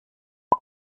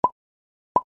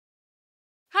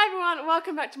Hi everyone,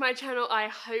 welcome back to my channel. I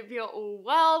hope you're all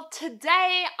well.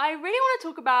 Today, I really want to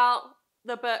talk about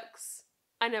the books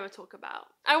I never talk about.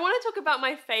 I want to talk about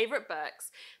my favorite books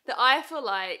that I feel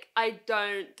like I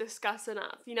don't discuss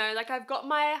enough. You know, like I've got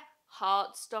my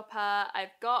Heartstopper,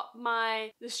 I've got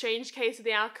The Strange Case of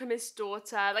the Alchemist's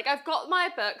Daughter. Like I've got my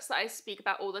books that I speak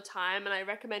about all the time and I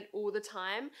recommend all the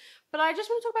time. But I just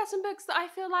want to talk about some books that I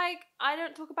feel like I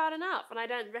don't talk about enough and I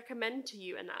don't recommend to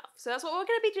you enough. So that's what we're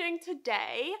going to be doing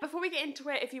today. Before we get into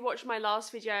it, if you watched my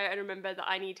last video and remember that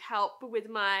I need help with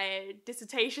my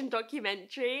dissertation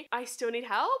documentary, I still need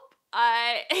help.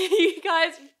 You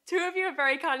guys, 2 of you have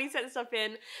very kindly sent stuff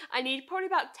in. I need probably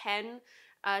about 10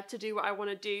 to do what I want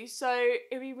to do. So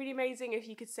it'd be really amazing if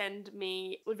you could send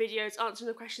me videos answering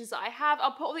the questions that I have.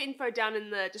 I'll put all the info down in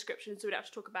the description so we don't have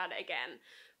to talk about it again.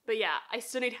 But yeah, I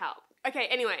still need help. Okay,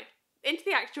 anyway, into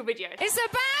the actual video. It's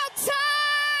about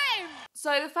time!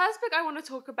 So the first book I want to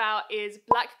talk about is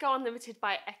Black Girl Unlimited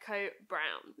by Echo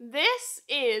Brown. This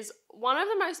is one of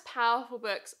the most powerful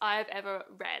books I've ever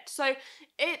read. So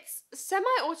it's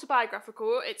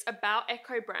semi-autobiographical, it's about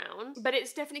Echo Brown, but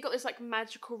it's definitely got this like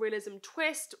magical realism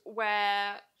twist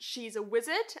where she's a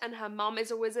wizard and her mum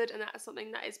is a wizard, and that's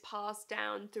something that is passed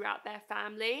down throughout their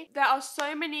family. There are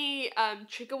so many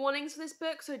trigger warnings for this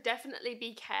book, so definitely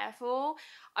be careful.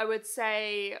 I would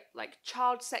say like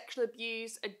child sexual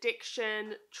abuse,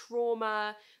 addiction,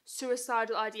 trauma,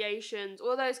 suicidal ideations,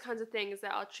 all those kinds of things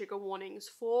there are trigger warnings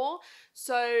for.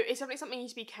 So it's definitely something you need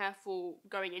to be careful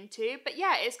going into. But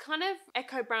yeah, it's kind of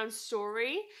Echo Brown's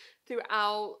story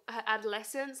throughout her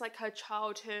adolescence, like her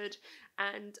childhood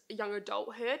and young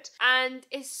adulthood. And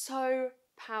it's so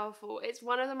powerful. It's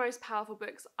one of the most powerful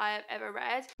books I have ever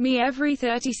read. Me every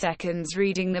 30 seconds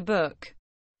reading the book.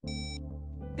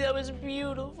 That was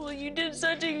beautiful. You did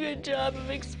such a good job of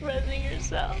expressing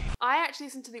yourself. I actually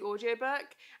listened to the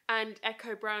audiobook and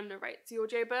Echo Brown narrates the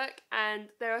audiobook, and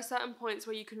there are certain points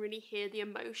where you can really hear the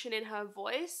emotion in her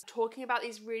voice talking about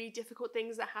these really difficult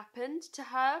things that happened to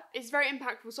her. It's very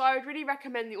impactful, so I would really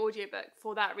recommend the audiobook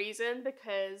for that reason,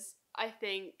 because I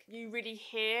think you really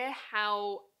hear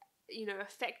how, you know,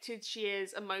 affected she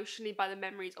is emotionally by the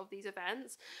memories of these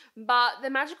events. But the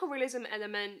magical realism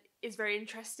element is very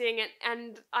interesting,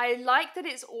 and I like that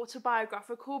it's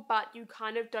autobiographical, but you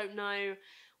kind of don't know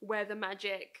where the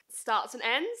magic starts and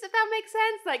ends, if that makes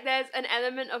sense. Like there's an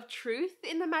element of truth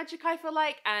in the magic, I feel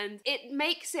like, and it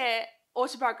makes it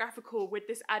autobiographical with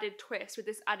this added twist, with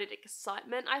this added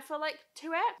excitement, I feel like, to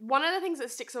it. One of the things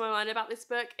that sticks in my mind about this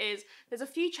book is there's a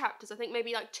few chapters, I think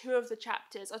maybe like 2 of the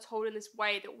chapters are told in this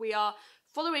way that we are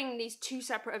following these 2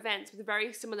 separate events with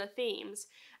very similar themes,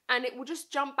 and it will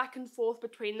just jump back and forth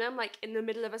between them, like in the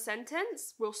middle of a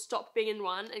sentence, we'll stop being in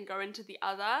one and go into the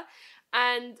other.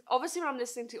 And obviously when I'm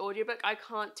listening to the audiobook, I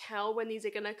can't tell when these are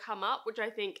gonna come up, which I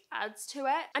think adds to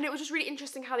it. And it was just really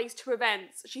interesting how these 2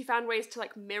 events, she found ways to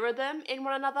like mirror them in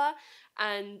one another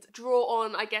and draw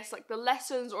on, I guess, like the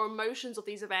lessons or emotions of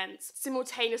these events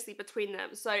simultaneously between them.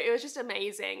 So it was just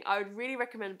amazing. I would really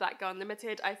recommend Black Girl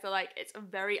Unlimited. I feel like it's a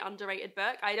very underrated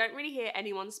book. I don't really hear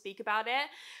anyone speak about it,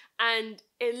 and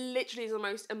it literally is the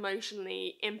most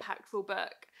emotionally impactful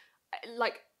book,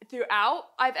 like, throughout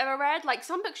I've ever read. Like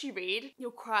some books you read,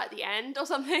 you'll cry at the end or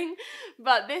something,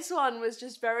 but this one was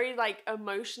just very like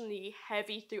emotionally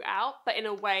heavy throughout, but in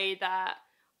a way that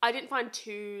I didn't find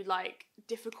too like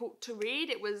difficult to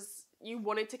read. It was, you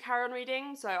wanted to carry on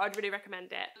reading, so I'd really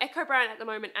recommend it. Echo Brown at the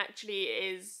moment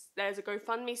actually there's a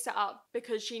GoFundMe set up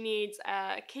because she needs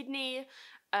a kidney.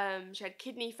 She had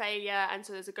kidney failure, and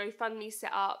so there's a GoFundMe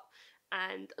set up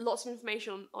and lots of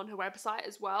information on her website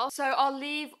as well. So I'll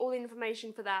leave all the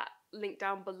information for that link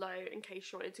down below in case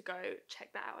you wanted to go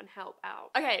check that out and help out.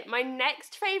 Okay, my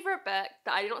next favourite book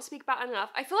that I do not speak about enough.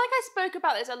 I feel like I spoke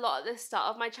about this a lot at the start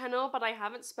of my channel, but I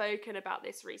haven't spoken about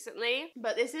this recently.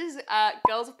 But this is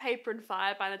Girls of Paper and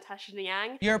Fire by Natasha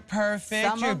Niang. You're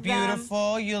perfect, you're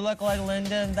beautiful, you look like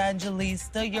Linda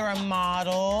Evangelista, you're a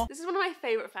model. This is one of my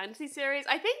favourite fantasy series.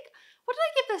 I think, what did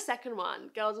I give the second one?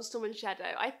 Girls of Storm and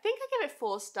Shadow. I think I gave it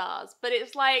 4 stars, but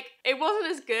it's like, it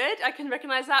wasn't as good. I can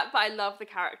recognize that, but I love the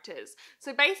characters.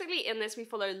 So basically in this we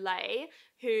follow Lay,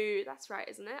 who, that's right,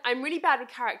 isn't it? I'm really bad with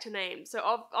character names, so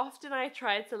often I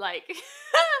try to like,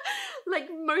 like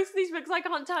most of these books I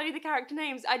can't tell you the character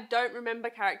names. I don't remember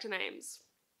character names.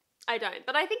 I don't,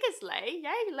 but I think it's Lay.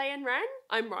 Yay, Lay and Ren.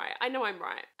 I'm right. I know I'm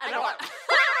right. I know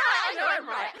I'm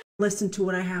right. Listen to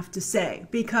what I have to say,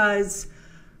 because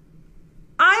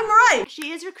I'm right. She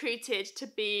is recruited to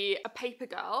be a paper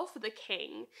girl for the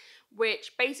king,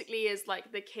 which basically is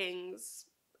like the king's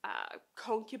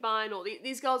concubine, or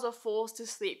these girls are forced to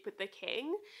sleep with the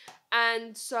king.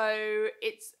 And so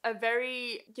it's a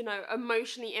very, you know,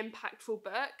 emotionally impactful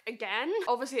book. Again,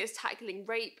 obviously it's tackling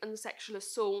rape and sexual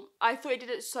assault. I thought it did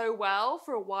it so well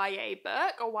for a YA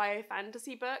book, a YA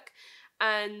fantasy book.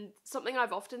 And something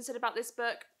I've often said about this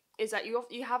book is that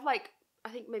you have like, I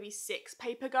think maybe 6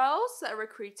 paper girls that are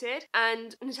recruited,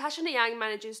 and Natasha Yang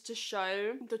manages to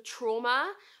show the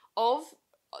trauma of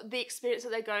the experience that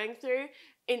they're going through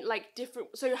in like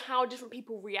so how different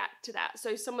people react to that.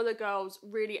 So some of the girls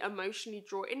really emotionally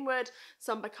draw inward,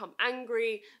 some become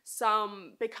angry,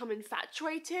 some become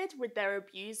infatuated with their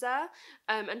abuser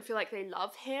and feel like they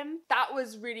love him. That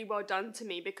was really well done to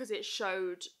me because it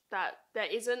showed that there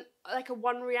isn't like a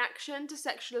one reaction to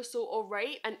sexual assault or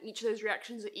rape, and each of those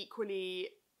reactions are equally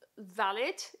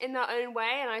valid in their own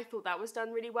way, and I thought that was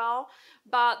done really well.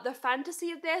 But the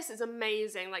fantasy of this is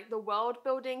amazing. Like the world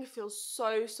building feels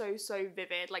so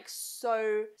vivid, like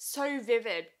so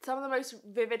vivid. Some of the most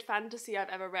vivid fantasy I've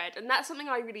ever read, and that's something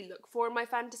I really look for in my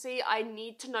fantasy. I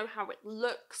need to know how it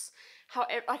looks,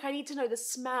 I need to know the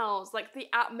smells, like the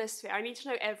atmosphere. I need to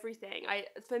know everything.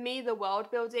 For me, the world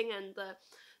building and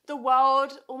the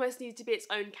world almost needs to be its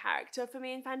own character for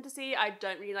me in fantasy. I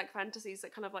don't really like fantasies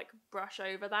that kind of like brush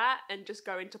over that and just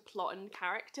go into plot and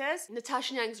characters.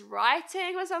 Natasha Yang's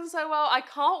writing was done so well. I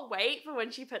can't wait for when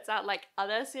she puts out like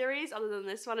other series other than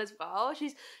this one as well.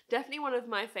 She's definitely one of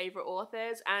my favourite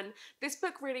authors, and this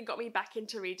book really got me back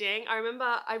into reading. I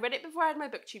remember I read it before I had my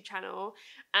booktube channel,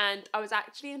 and I was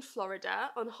actually in Florida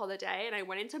on holiday, and I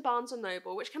went into Barnes &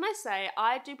 Noble, which, can I say,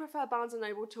 I do prefer Barnes &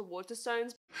 Noble to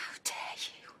Waterstones. How dare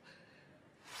you!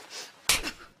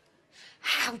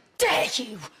 How dare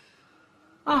you!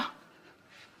 Oh.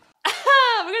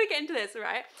 We're gonna get into this,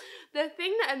 right? The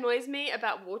thing that annoys me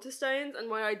about Waterstones and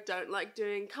why I don't like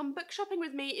doing come book shopping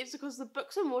with me is because the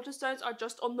books on Waterstones are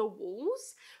just on the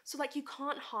walls. So like you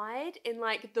can't hide in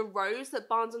like the rows that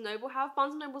Barnes & Noble have.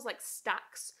 Barnes & Noble's like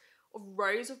stacks of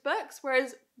rows of books,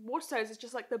 whereas Waterstones is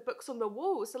just like the books on the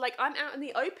walls. So like I'm out in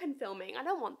the open filming. I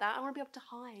don't want that. I want to be able to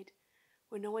hide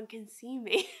where no one can see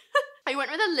me. I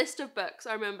went with a list of books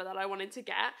I remember that I wanted to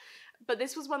get, but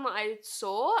this was one that I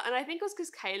saw, and I think it was because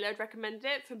Kayla had recommended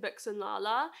it from Books and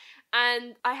Lala,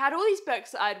 and I had all these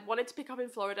books that I'd wanted to pick up in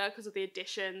Florida because of the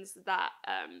editions that,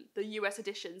 the US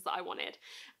editions that I wanted,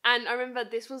 and I remember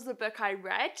this was the book I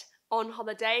read on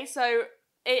holiday, so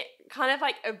it kind of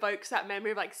like evokes that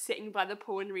memory of like sitting by the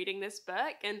pool and reading this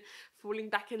book and falling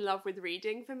back in love with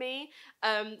reading for me.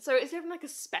 So it's even like a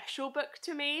special book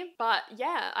to me. But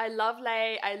yeah, I love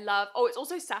Lay. It's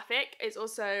also sapphic. It's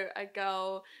also a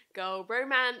girl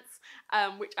romance,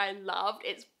 which I loved.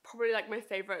 It's probably like my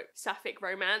favorite sapphic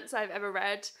romance I've ever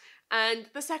read. And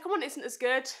the second one isn't as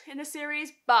good in the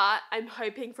series, but I'm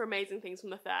hoping for amazing things from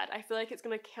the third. I feel like it's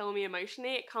gonna kill me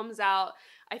emotionally. It comes out,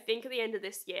 I think, at the end of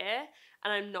this year,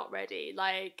 and I'm not ready.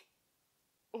 Like,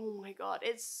 oh my god,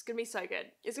 it's gonna be so good.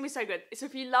 It's gonna be so good. So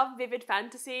if you love vivid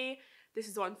fantasy, this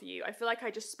is the one for you. I feel like I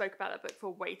just spoke about that book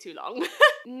for way too long.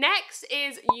 Next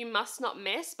is You Must Not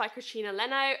Miss by Christina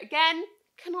Leno. Again,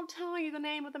 cannot tell you the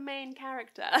name of the main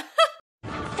character.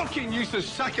 Fucking useless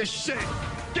sack of shit!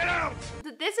 Get out!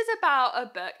 This is about a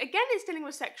book. Again, it's dealing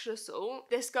with sexual assault.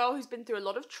 This girl who's been through a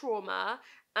lot of trauma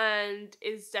and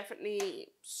is definitely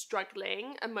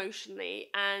struggling emotionally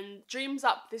and dreams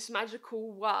up this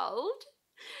magical world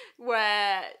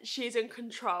where she's in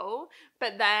control,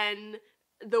 but then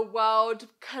the world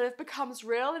kind of becomes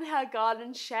real in her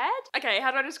garden shed. Okay,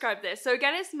 how do I describe this? So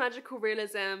again, it's magical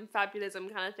realism,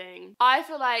 fabulism kind of thing. I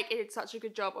feel like it did such a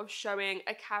good job of showing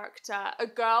a character, a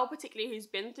girl particularly who's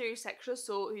been through sexual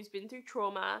assault, who's been through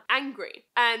trauma, angry,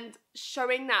 and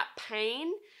showing that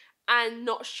pain and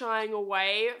not shying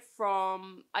away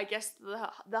from, I guess,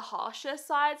 the harsher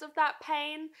sides of that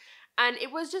pain. And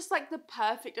it was just like the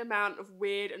perfect amount of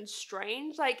weird and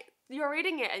strange. Like, you're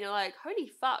reading it and you're like, holy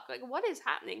fuck, like what is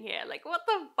happening here? Like, what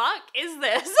the fuck is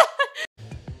this?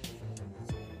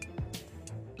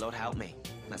 Lord help me.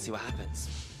 Let's see what happens.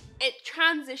 It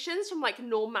transitions from like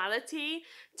normality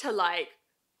to like,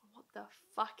 what the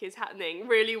fuck is happening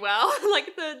really well.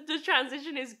 Like the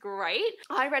transition is great.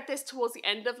 I read this towards the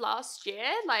end of last year,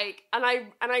 like, and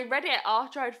I read it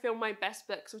after I'd filmed my best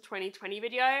books of 2020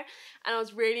 video, and I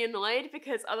was really annoyed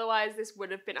because otherwise this would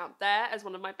have been up there as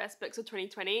one of my best books of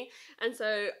 2020. And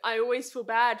so I always feel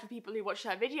bad for people who watch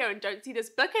that video and don't see this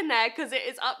book in there because it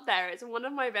is up there. It's one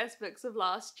of my best books of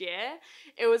last year.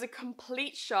 It was a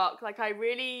complete shock. Like, I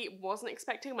really wasn't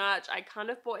expecting much. I kind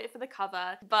of bought it for the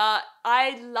cover, but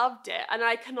I loved it. And and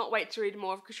I cannot wait to read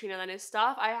more of Katrina Lenner's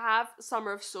stuff. I have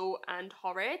Summer of Salt and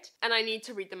Horrid, and I need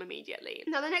to read them immediately.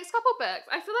 Now, the next couple books,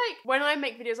 I feel like when I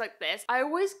make videos like this, I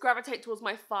always gravitate towards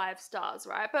my 5 stars,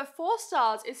 right? But 4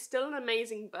 stars is still an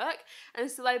amazing book, and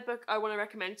still a book I want to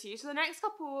recommend to you. So the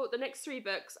next 3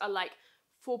 books are like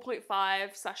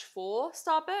 4.5/4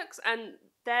 star books, and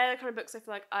they're the kind of books I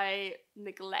feel like I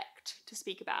neglect to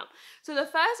speak about. So the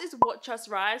first is Watch Us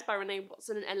Rise by Renee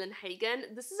Watson and Ellen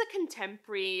Hagen. This is a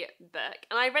contemporary book,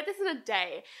 and I read this in a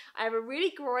day. I have a really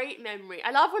great memory.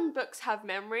 I love when books have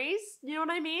memories, you know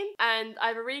what I mean? And I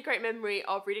have a really great memory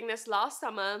of reading this last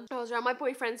summer. I was around my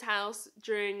boyfriend's house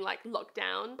during like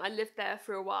lockdown. I lived there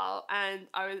for a while, and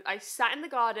I sat in the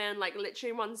garden, like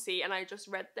literally in one seat, and I just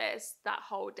read this that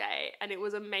whole day, and it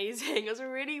was amazing. It was a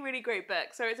really, really great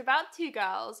book. So it's about 2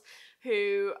 girls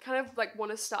who kind of like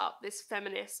want to start this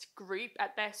feminist group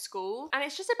at their school, and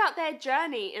it's just about their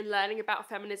journey in learning about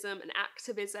feminism and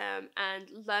activism, and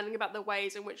learning about the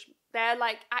ways in which their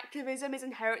like activism is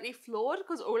inherently flawed,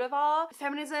 because all of our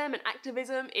feminism and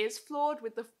activism is flawed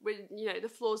with you know, the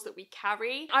flaws that we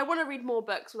carry. I want to read more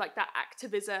books with like that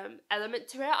activism element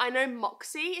to it. I know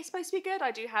Moxie is supposed to be good.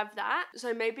 I do have that,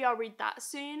 so maybe I'll read that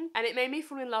soon. And it made me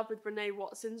fall in love with Renee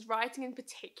Watson's writing in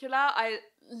particular. I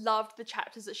loved the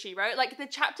chapters that she wrote. Like the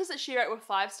chapters that she wrote were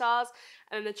 5 stars,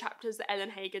 and then the chapters that Ellen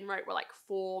Hagen wrote were like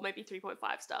 4, maybe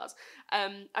 3.5 stars.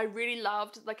 I really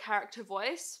loved the character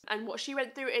voice and what she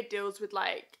went through. It deals with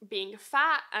like being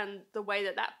fat and the way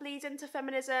that that bleeds into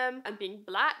feminism, and being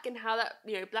black, and how that,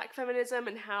 you know, black feminism,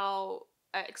 and how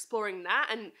exploring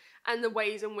that, and the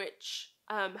ways in which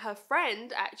her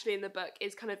friend actually in the book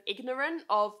is kind of ignorant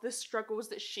of the struggles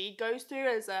that she goes through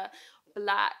as a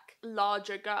black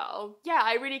larger girl. Yeah,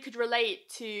 I really could relate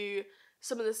to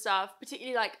some of the stuff,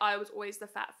 particularly like I was always the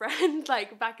fat friend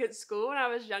like back at school when I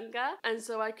was younger, and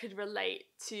so I could relate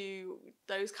to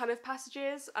those kind of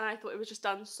passages, and I thought it was just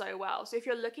done so well. So if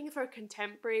you're looking for a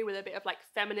contemporary with a bit of like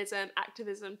feminism,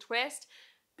 activism twist,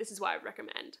 this is what I would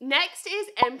recommend. Next is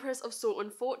Empress of Salt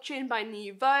and Fortune by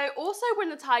Nouveau. Also, When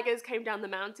the Tigers Came Down the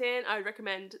Mountain. I would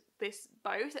recommend this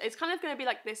both. It's kind of going to be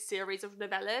like this series of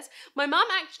novellas. My mum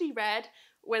actually read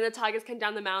When the Tigers Came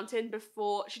Down the Mountain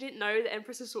before. She didn't know that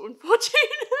Empress of Salt and Fortune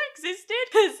existed,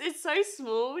 because it's so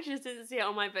small. She just didn't see it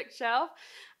on my bookshelf.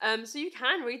 So you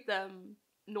can read them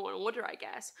not in order, I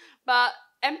guess. But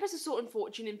Empress of Salt and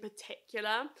Fortune in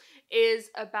particular is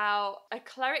about a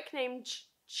cleric named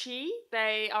Chi.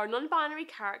 They are a non-binary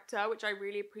character, which I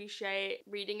really appreciate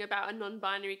reading about a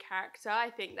non-binary character. I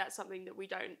think that's something that we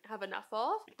don't have enough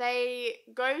of. They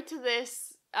go to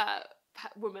this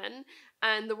woman,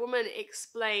 and the woman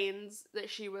explains that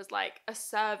she was like a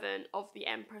servant of the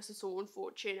Empress of Salt and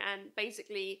Fortune, and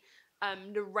basically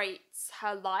narrates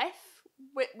her life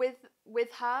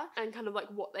with her, and kind of like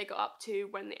what they got up to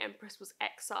when the Empress was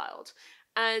exiled.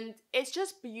 And it's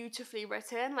just beautifully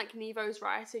written. Like Nouveau's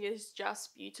writing is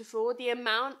just beautiful. The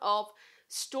amount of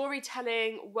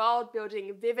storytelling, world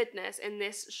building, vividness in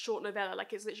this short novella,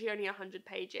 like it's literally only 100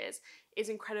 pages, is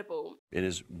incredible. It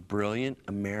is brilliant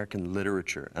American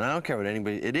literature, and I don't care what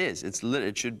anybody,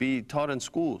 it should be taught in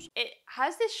schools. It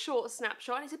has this short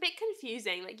snapshot, and it's a bit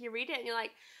confusing. Like you read it and you're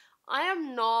like, I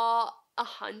am not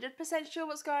 100% sure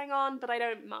what's going on, but I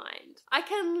don't mind. I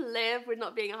can live with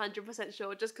not being 100%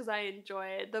 sure just because I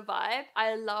enjoy the vibe.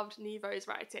 I loved Nouveau's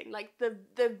writing. Like the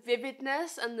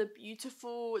vividness and the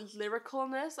beautiful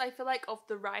lyricalness, I feel like, of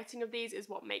the writing of these is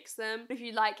what makes them. If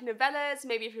you like novellas,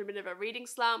 maybe if you're in a bit of a reading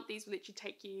slump, these will literally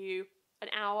take you an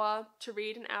hour to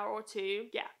read, an hour or 2.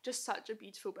 Yeah, just such a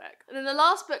beautiful book. And then the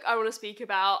last book I want to speak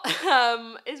about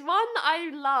is one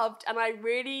I loved, and I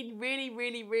really, really,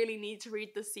 really, really need to read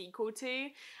the sequel to.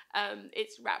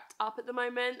 It's wrapped up at the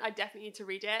moment. I definitely need to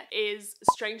read it. Is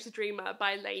Strange the Dreamer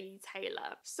by Laini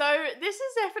Taylor. So this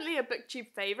is definitely a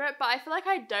booktube favourite, but I feel like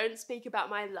I don't speak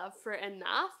about my love for it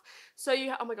enough. So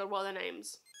you, oh my god, what are their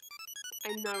names?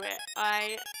 I know it,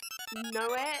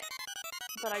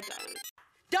 but I don't.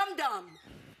 Dum-dum!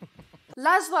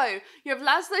 Laszlo! You have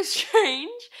Laszlo Strange,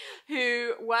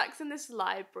 who works in this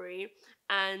library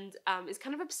and is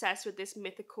kind of obsessed with this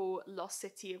mythical lost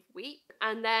city of Weep.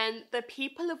 And then the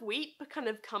people of Weep kind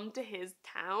of come to his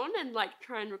town and like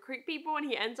try and recruit people, and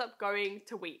he ends up going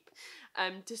to Weep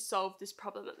to solve this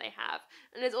problem that they have.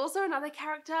 And there's also another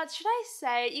character, should I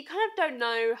say, you kind of don't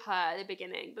know her at the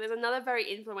beginning, but there's another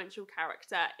very influential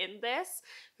character in this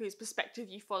whose perspective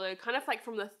you follow kind of like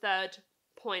from the third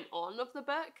point on of the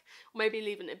book, or maybe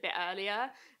even a bit earlier,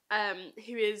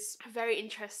 who is a very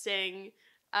interesting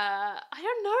I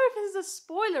don't know if this is a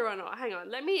spoiler or not. Hang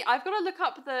on, I've got to look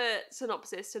up the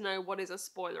synopsis to know what is a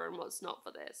spoiler and what's not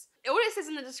for this. All it says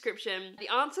in the description: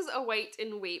 the answers await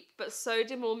in Weep, but so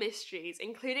do more mysteries,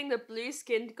 including the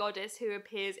blue-skinned goddess who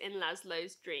appears in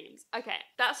Laszlo's dreams. Okay,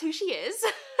 that's who she is.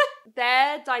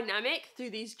 Their dynamic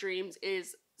through these dreams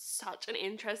is such an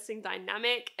interesting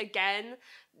dynamic. Again,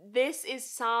 this is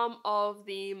some of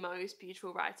the most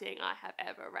beautiful writing I have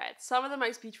ever read. Some of the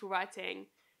most beautiful writing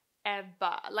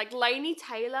ever. Like Laini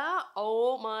Taylor,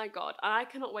 oh my god. I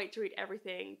cannot wait to read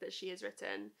everything that she has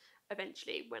written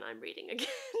eventually when I'm reading again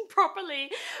properly,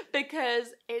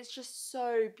 because it's just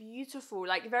so beautiful.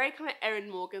 Like very kind of Erin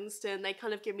Morgenstern. They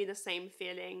kind of give me the same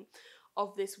feeling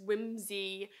of this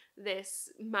whimsy, this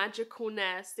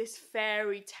magicalness, this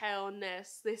fairy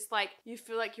tale-ness, this like, you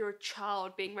feel like you're a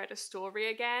child being read a story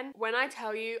again. When I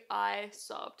tell you, I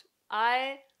sobbed.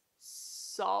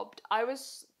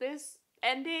 This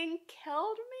ending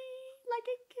killed me.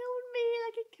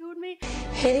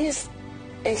 Hideous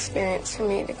experience for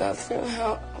me to go through.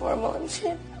 How horrible and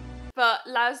shit. But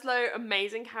Laszlo,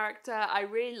 amazing character. I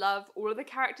really love all of the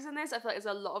characters in this. I feel like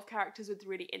there's a lot of characters with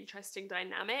really interesting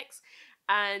dynamics.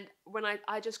 And when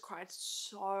I just cried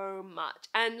so much.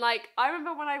 And like, I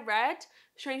remember when I read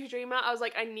Strange Dreamer, I was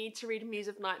like, I need to read Muse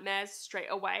of Nightmares straight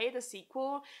away, the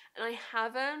sequel. And I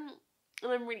haven't.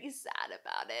 And I'm really sad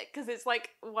about it because it's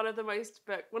like one of the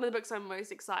books I'm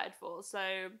most excited for.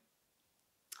 So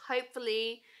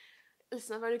hopefully,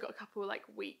 listen, I've only got a couple like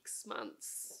weeks,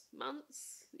 months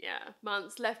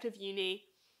left of uni.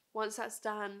 Once that's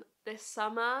done this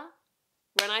summer,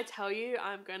 when I tell you,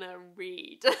 I'm gonna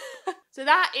read. So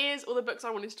that is all the books I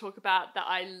wanted to talk about that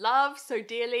I love so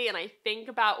dearly and I think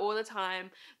about all the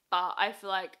time, but I feel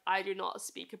like I do not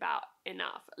speak about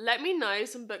enough. Let me know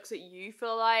some books that you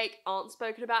feel like aren't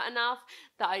spoken about enough,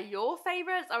 that are your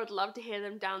favorites. I would love to hear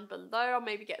them down below. I'll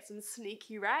maybe get some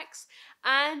sneaky recs.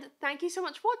 And thank you so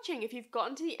much for watching. If you've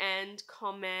gotten to the end,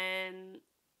 comment,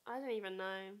 I don't even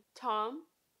know. Tom,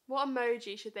 what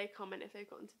emoji should they comment if they've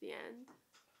gotten to the end?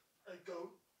 A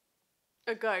goat.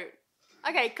 A goat.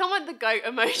 Okay, comment the goat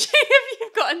emoji if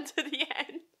you've gotten to the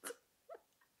end.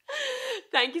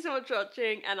 Thank you so much for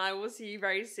watching, and I will see you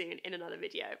very soon in another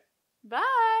video.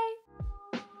 Bye!